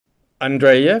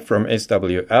Andre here from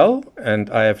SWL, and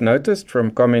I have noticed from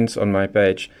comments on my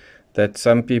page that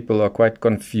some people are quite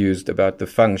confused about the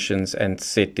functions and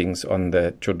settings on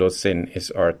the Qodosen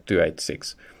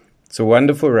SR286. It's a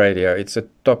wonderful radio. It's a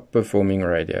top performing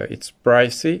radio. It's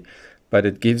pricey, but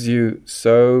it gives you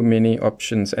so many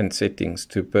options and settings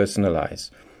to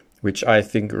personalize, which I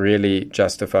think really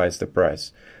justifies the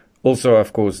price. Also,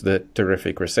 of course, the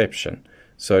terrific reception.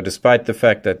 So despite the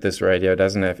fact that this radio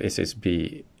doesn't have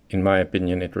SSB, in my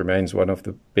opinion, it remains one of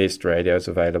the best radios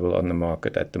available on the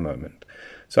market at the moment.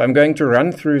 So I'm going to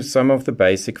run through some of the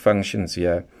basic functions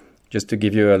here, just to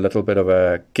give you a little bit of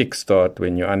a kickstart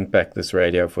when you unpack this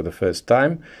radio for the first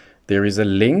time. There is a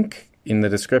link in the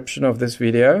description of this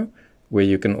video where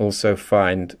you can also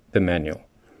find the manual.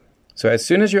 So as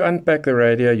soon as you unpack the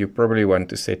radio, you probably want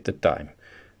to set the time.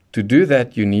 To do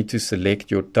that, you need to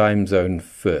select your time zone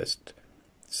first.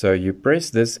 So you press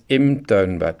this M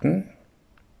tone button,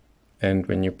 and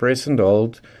when you press and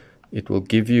hold, it will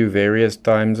give you various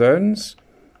time zones.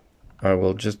 I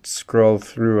will just scroll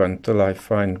through until I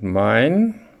find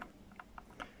mine,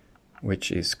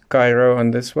 which is Cairo on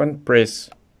this one. Press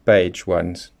page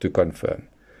once to confirm.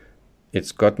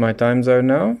 It's got my time zone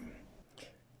now.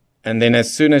 And then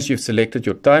as soon as you've selected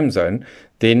your time zone,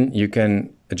 then you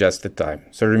can adjust the time.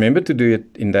 So remember to do it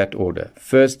in that order.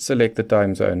 First select the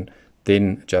time zone,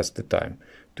 then adjust the time.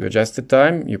 To adjust the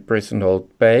time, you press and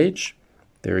hold page.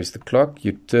 There is the clock.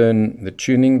 You turn the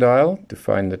tuning dial to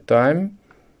find the time.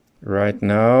 Right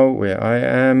now, where I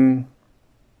am,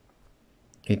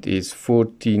 it is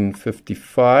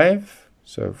 14:55.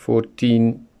 So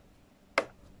 14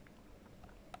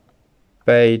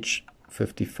 page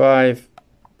 55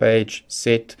 page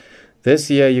set. This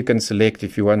here you can select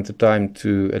if you want the time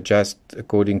to adjust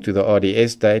according to the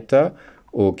RDS data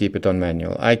or keep it on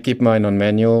manual. I keep mine on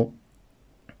manual.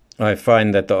 I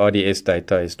find that the RDS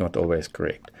data is not always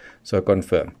correct. So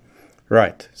confirm.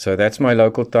 Right, so that's my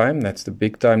local time. That's the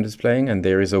big time displaying, and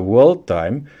there is a world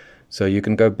time. So you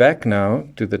can go back now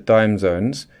to the time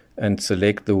zones and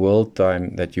select the world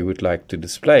time that you would like to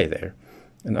display there.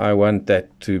 And I want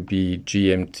that to be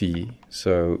GMT,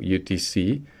 so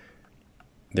UTC.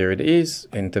 There it is,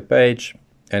 enter page,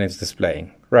 and it's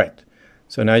displaying. Right,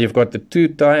 so now you've got the two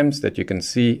times that you can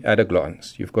see at a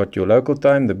glance. You've got your local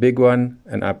time, the big one,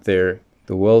 and up there,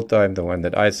 the world time, the one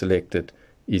that I selected,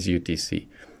 is UTC.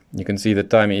 You can see the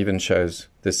time even shows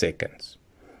the seconds.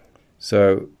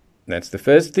 So that's the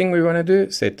first thing we want to do,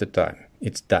 set the time.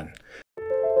 It's done.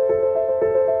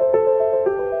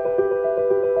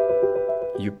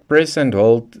 You press and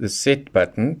hold the set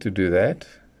button to do that.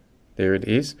 There it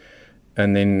is.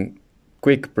 And then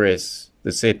quick press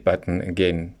the set button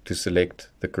again to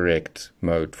select the correct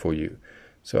mode for you.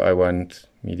 So I want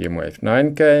medium wave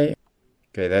 9K.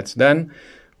 Okay, that's done.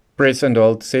 Press and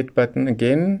hold set button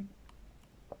again.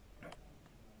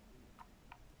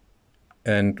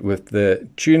 And with the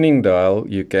tuning dial,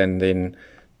 you can then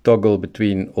toggle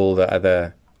between all the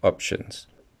other options.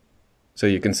 So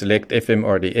you can select FM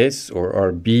RDS or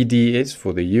RBDS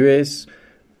for the US.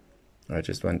 I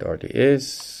just want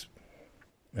RDS.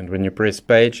 And when you press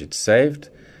page, it's saved.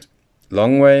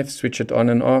 Long wave, switch it on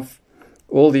and off.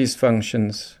 All these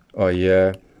functions are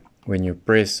here when you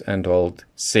press and hold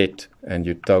set, and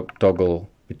you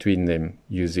toggle between them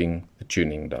using the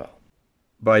tuning dial.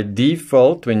 By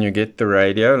default, when you get the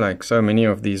radio, like so many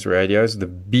of these radios, the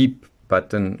beep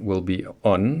button will be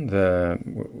on.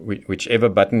 Whichever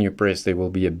button you press, there will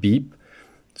be a beep.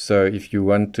 So if you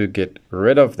want to get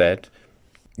rid of that,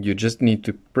 you just need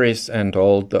to press and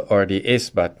hold the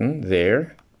RDS button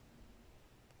there.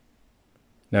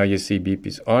 Now you see beep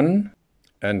is on,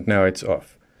 and now it's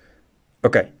off.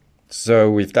 Okay,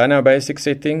 so we've done our basic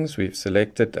settings. We've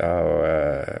selected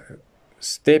our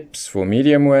steps for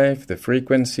medium wave, the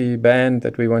frequency band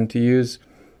that we want to use.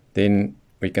 Then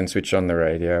we can switch on the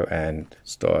radio and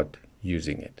start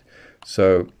using it.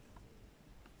 So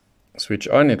switch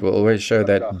on, it will always show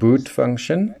that boot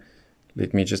function.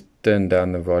 Let me just turn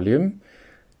down the volume.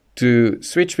 To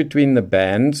switch between the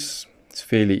bands, it's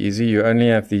fairly easy. You only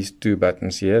have these two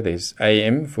buttons here. There's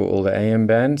AM for all the AM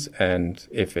bands and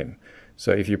FM.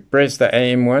 So if you press the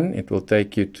AM one, it will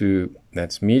take you to,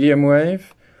 that's medium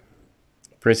wave.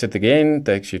 Press it again,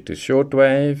 takes you to short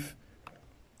wave.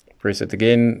 Press it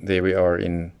again, there we are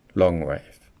in long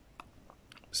wave.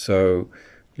 So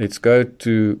let's go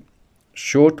to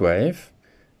short wave.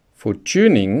 For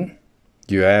tuning,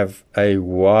 you have a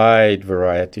wide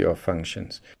variety of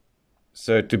functions.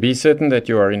 So to be certain that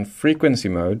you are in frequency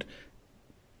mode,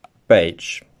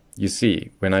 page. You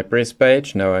see, when I press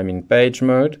page, now I'm in page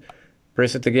mode.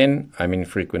 Press it again, I'm in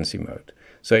frequency mode.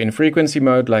 So in frequency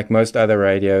mode, like most other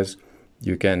radios,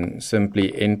 You can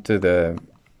simply enter the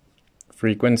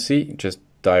frequency just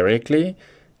directly.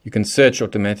 You can search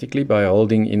automatically by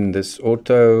holding in this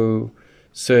auto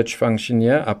search function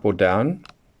here, up or down.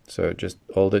 So just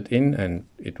hold it in and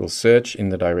it will search in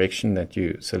the direction that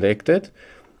you selected.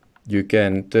 You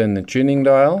can turn the tuning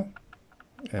dial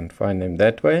and find them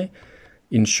that way.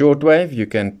 In shortwave, you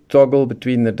can toggle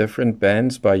between the different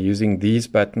bands by using these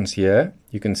buttons here.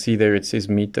 You can see there it says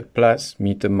meter plus,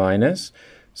 meter minus.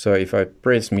 So if I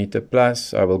press meter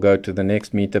plus, I will go to the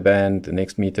next meter band, the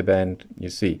next meter band. You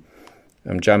see,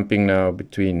 I'm jumping now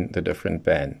between the different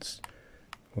bands.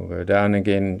 We'll go down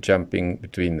again, jumping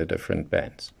between the different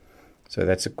bands. So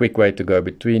that's a quick way to go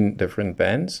between different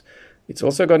bands. It's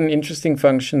also got an interesting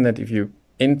function that if you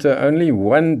enter only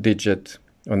one digit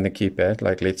on the keypad,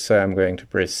 like let's say I'm going to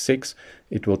press 6,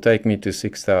 it will take me to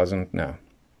 6,000 now,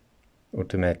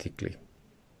 automatically.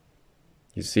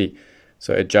 You see,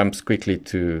 so it jumps quickly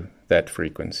to that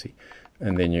frequency,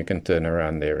 and then you can turn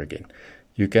around there again.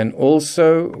 You can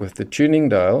also, with the tuning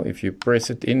dial, if you press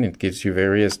it in, it gives you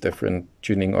various different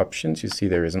tuning options. You see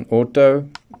there is an auto,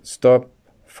 stop,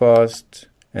 fast,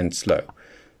 and slow.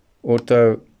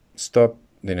 Auto, stop,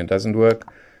 then it doesn't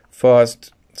work.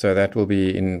 Fast, so that will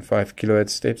be in 5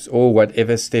 kilohertz steps, or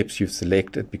whatever steps you've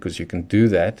selected, because you can do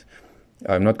that.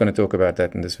 I'm not going to talk about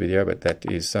that in this video, but that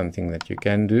is something that you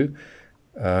can do.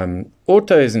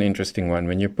 Auto is an interesting one.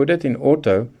 When you put it in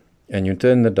auto and you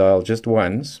turn the dial just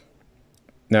once,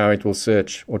 now it will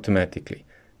search automatically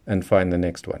and find the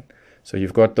next one. So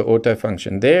you've got the auto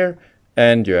function there,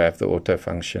 and you have the auto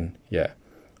function here.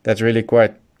 That's really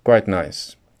quite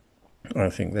nice. I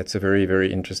think that's a very,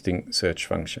 very interesting search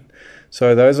function.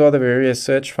 So those are the various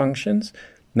search functions.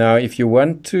 Now, if you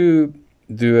want to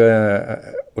do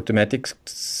a automatic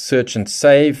search and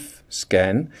save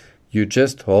scan, you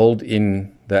just hold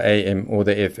in the AM or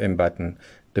the FM button,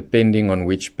 depending on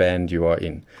which band you are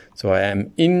in. So I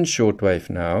am in shortwave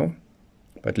now,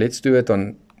 but let's do it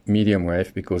on medium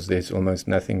wave because there's almost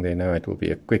nothing there now. It will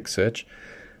be a quick search.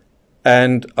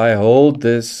 And I hold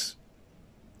this,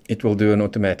 it will do an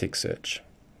automatic search,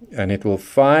 and it will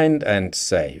find and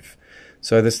save.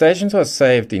 So the stations are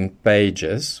saved in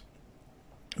pages.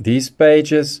 These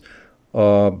pages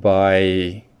are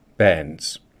by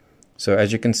bands. So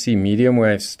as you can see, medium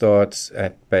wave starts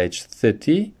at page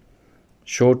 30.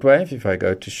 Shortwave, if I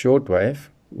go to shortwave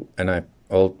and I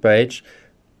hold page,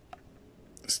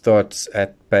 starts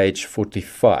at page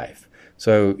 45.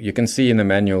 So you can see in the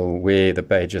manual where the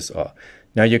pages are.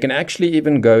 Now you can actually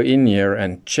even go in here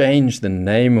and change the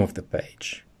name of the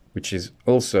page, which is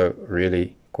also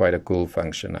really quite a cool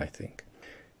function, I think.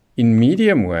 In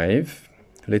medium wave,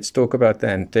 let's talk about the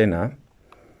antenna.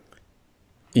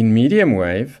 In medium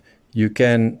wave, you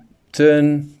can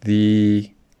turn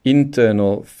the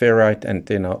internal ferrite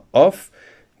antenna off,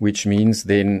 which means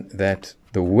then that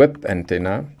the whip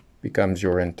antenna becomes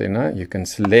your antenna. You can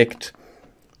select,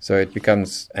 so it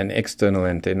becomes an external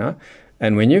antenna.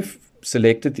 And when you've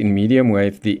selected in medium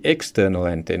wave the external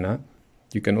antenna,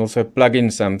 you can also plug in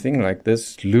something like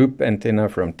this loop antenna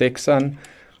from Texan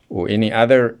or any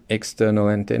other external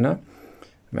antenna.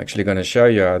 I'm actually going to show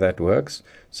you how that works.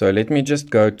 So let me just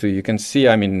go to, you can see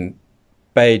I'm in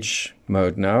page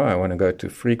mode now. I want to go to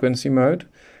frequency mode.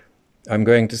 I'm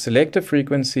going to select a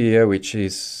frequency here, which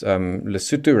is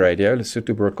Lesotho Radio,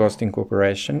 Lesotho Broadcasting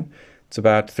Corporation. It's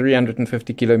about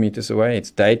 350 kilometers away.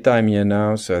 It's daytime here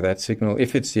now, so that signal,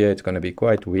 if it's here, it's going to be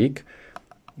quite weak.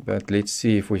 But let's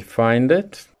see if we find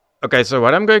it. Okay, so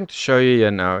what I'm going to show you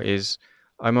here now is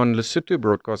I'm on Lesotho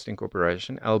Broadcasting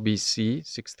Corporation, LBC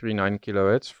 639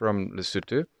 kilohertz from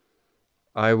Lesotho.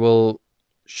 I will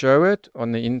show it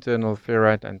on the internal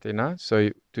ferrite antenna. So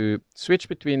to switch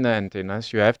between the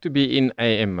antennas, you have to be in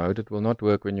AM mode. It will not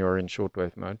work when you're in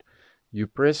shortwave mode. You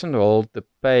press and hold the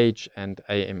page and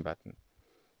AM button.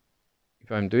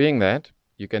 If I'm doing that,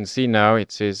 you can see now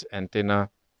it says antenna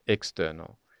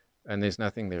external, and there's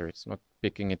nothing there. It's not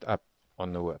picking it up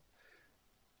on the whip.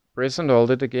 Press and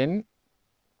hold it again.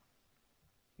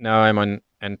 Now I'm on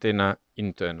antenna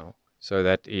internal. So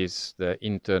that is the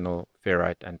internal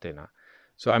ferrite antenna.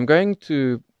 So I'm going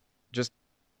to just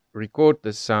record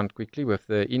this sound quickly with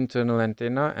the internal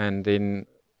antenna and then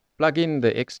plug in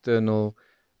the external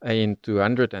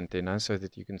AN200 antenna so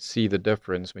that you can see the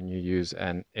difference when you use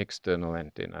an external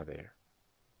antenna there.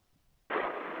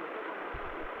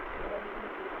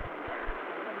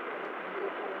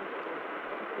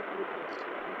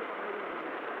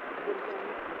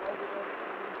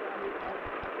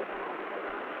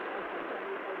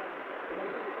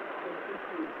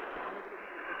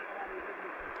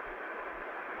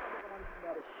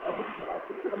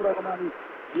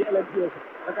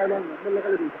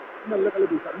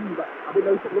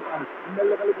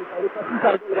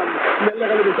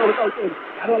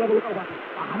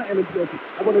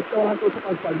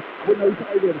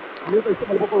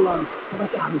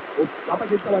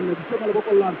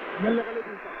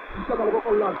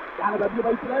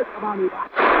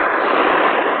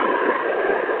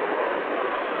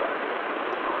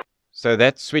 So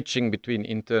that's switching between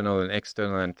internal and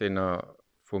external antenna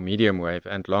for medium wave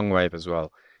and long wave as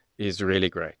well is really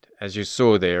great. As you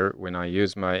saw there, when I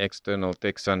use my external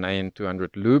Texan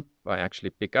AN200 loop, I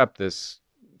actually pick up this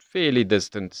fairly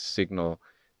distant signal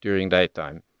during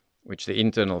daytime, which the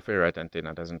internal ferrite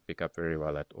antenna doesn't pick up very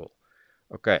well at all.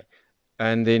 Okay,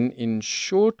 and then in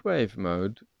shortwave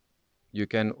mode, you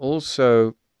can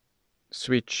also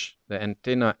switch the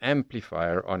antenna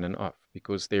amplifier on and off,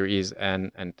 because there is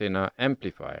an antenna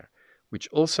amplifier, which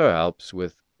also helps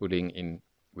with pulling in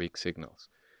weak signals.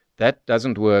 That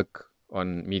doesn't work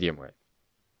on medium wave,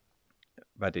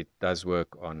 but it does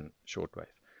work on shortwave.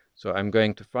 So I'm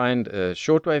going to find a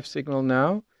shortwave signal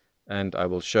now, and I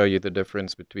will show you the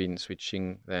difference between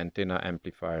switching the antenna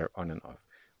amplifier on and off,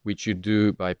 which you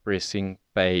do by pressing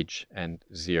page and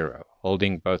 0,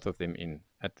 holding both of them in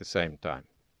at the same time.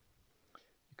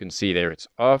 You can see there it's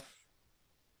off,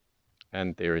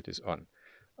 and there it is on.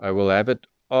 I will have it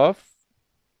off,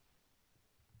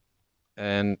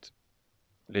 and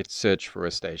let's search for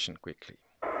a station quickly.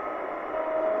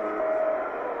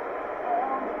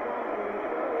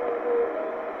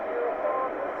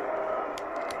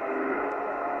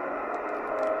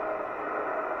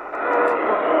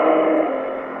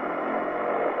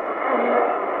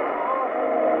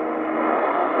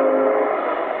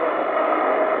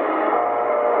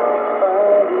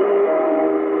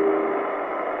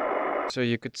 So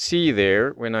you could see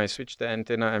there, when I switched the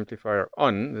antenna amplifier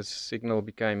on, the signal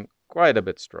became quite a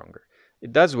bit stronger.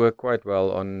 It does work quite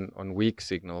well on weak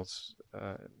signals.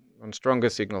 On stronger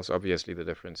signals, obviously, the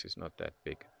difference is not that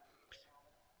big.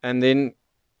 And then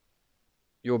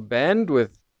your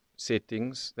bandwidth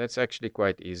settings, that's actually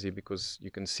quite easy, because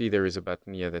you can see there is a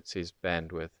button here that says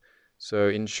bandwidth. So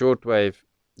in shortwave,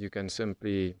 you can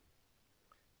simply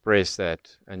press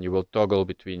that, and you will toggle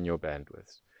between your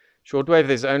bandwidths. Shortwave,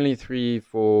 there's only 3,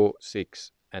 4,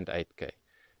 6, and 8K.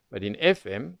 But in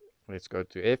FM, let's go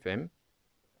to FM,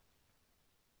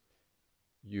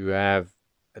 you have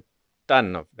a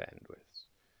ton of bandwidths.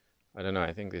 I don't know,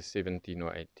 I think there's 17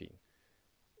 or 18.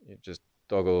 You just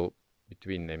toggle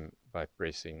between them by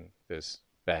pressing this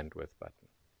bandwidth button.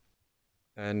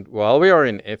 And while we are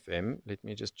in FM, let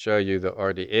me just show you the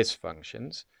RDS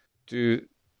functions. To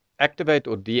activate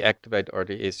or deactivate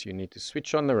RDS, you need to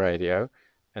switch on the radio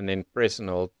and then press and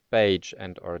hold page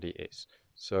and RDS.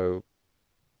 So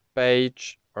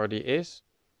page RDS,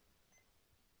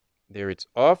 there it's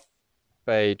off,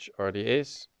 page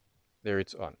RDS, there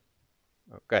it's on.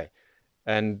 Okay,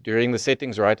 and during the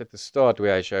settings right at the start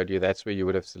where I showed you, that's where you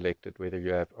would have selected whether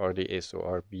you have RDS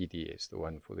or RBDS, the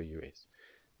one for the US.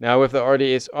 Now with the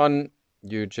RDS on,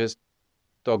 you just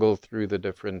toggle through the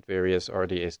different various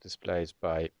RDS displays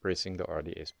by pressing the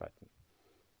RDS button.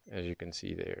 As you can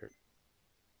see there,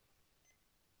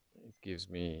 it gives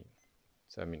me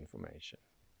some information.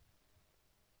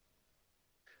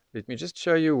 Let me just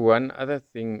show you one other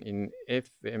thing in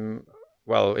FM.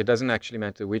 Well, it doesn't actually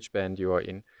matter which band you are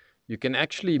in. You can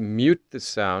actually mute the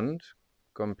sound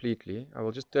completely. I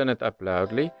will just turn it up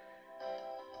loudly.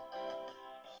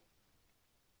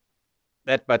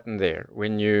 That button there,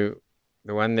 the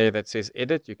one there that says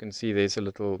edit, you can see there's a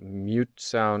little mute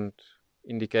sound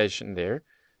indication there.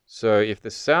 So if the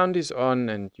sound is on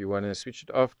and you want to switch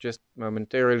it off just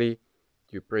momentarily,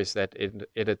 you press that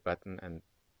edit button and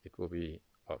it will be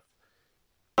off.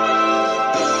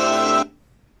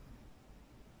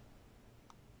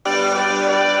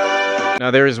 Now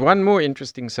there is one more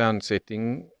interesting sound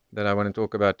setting that I want to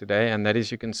talk about today, and that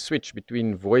is you can switch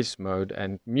between voice mode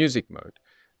and music mode.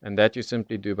 And that you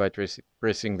simply do by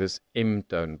pressing this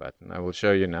M-tone button. I will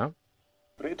show you now.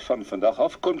 Van vandag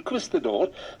af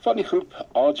Conquistador van die groep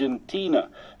Argentina.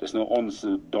 Dis nou ons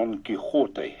Don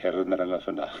Quixote herinneringe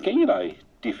vandag. Ken jy daai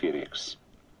TV-reeks?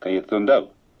 Kan jy dit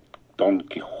onthou? Don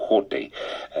Quixote.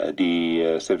 Die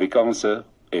Suid-Afrikaanse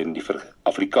en die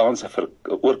Afrikaanse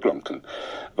oorklanking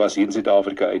was hier in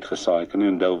Suid-Afrika uitgesaai. Kan jy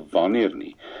onthou wanneer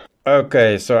nie?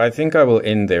 Okay, so I think I will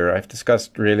end there. I've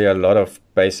discussed really a lot of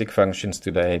basic functions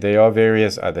today. There are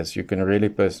various others. You can really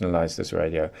personalize this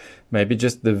radio. Maybe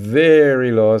just the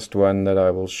very last one that I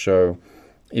will show.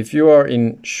 If you are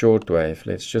in shortwave,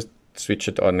 let's just switch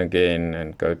it on again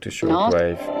and go to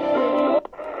shortwave.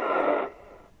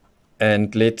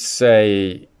 And let's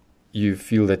say you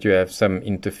feel that you have some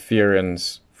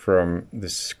interference from the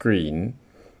screen,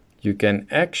 you can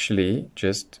actually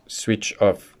just switch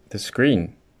off the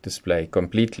screen display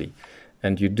completely.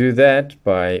 And you do that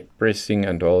by pressing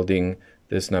and holding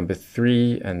this number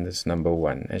 3 and this number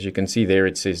 1. As you can see there,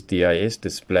 it says DIS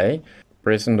display.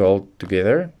 Press and hold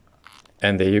together,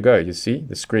 and there you go. You see,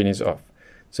 the screen is off.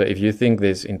 So if you think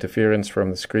there's interference from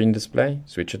the screen display,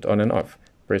 switch it on and off.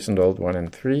 Press and hold 1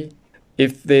 and 3.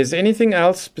 If there's anything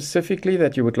else specifically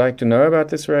that you would like to know about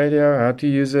this radio, how to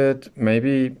use it,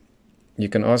 maybe you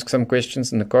can ask some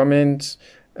questions in the comments,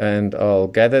 and I'll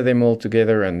gather them all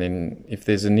together, and then if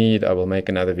there's a need, I will make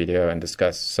another video and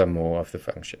discuss some more of the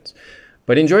functions.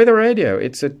 But enjoy the radio.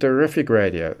 It's a terrific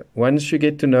radio. Once you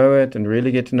get to know it and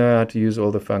really get to know how to use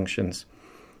all the functions,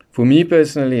 for me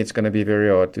personally, it's going to be very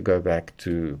hard to go back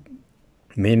to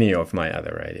many of my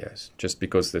other radios, just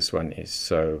because this one is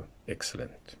so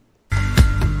excellent.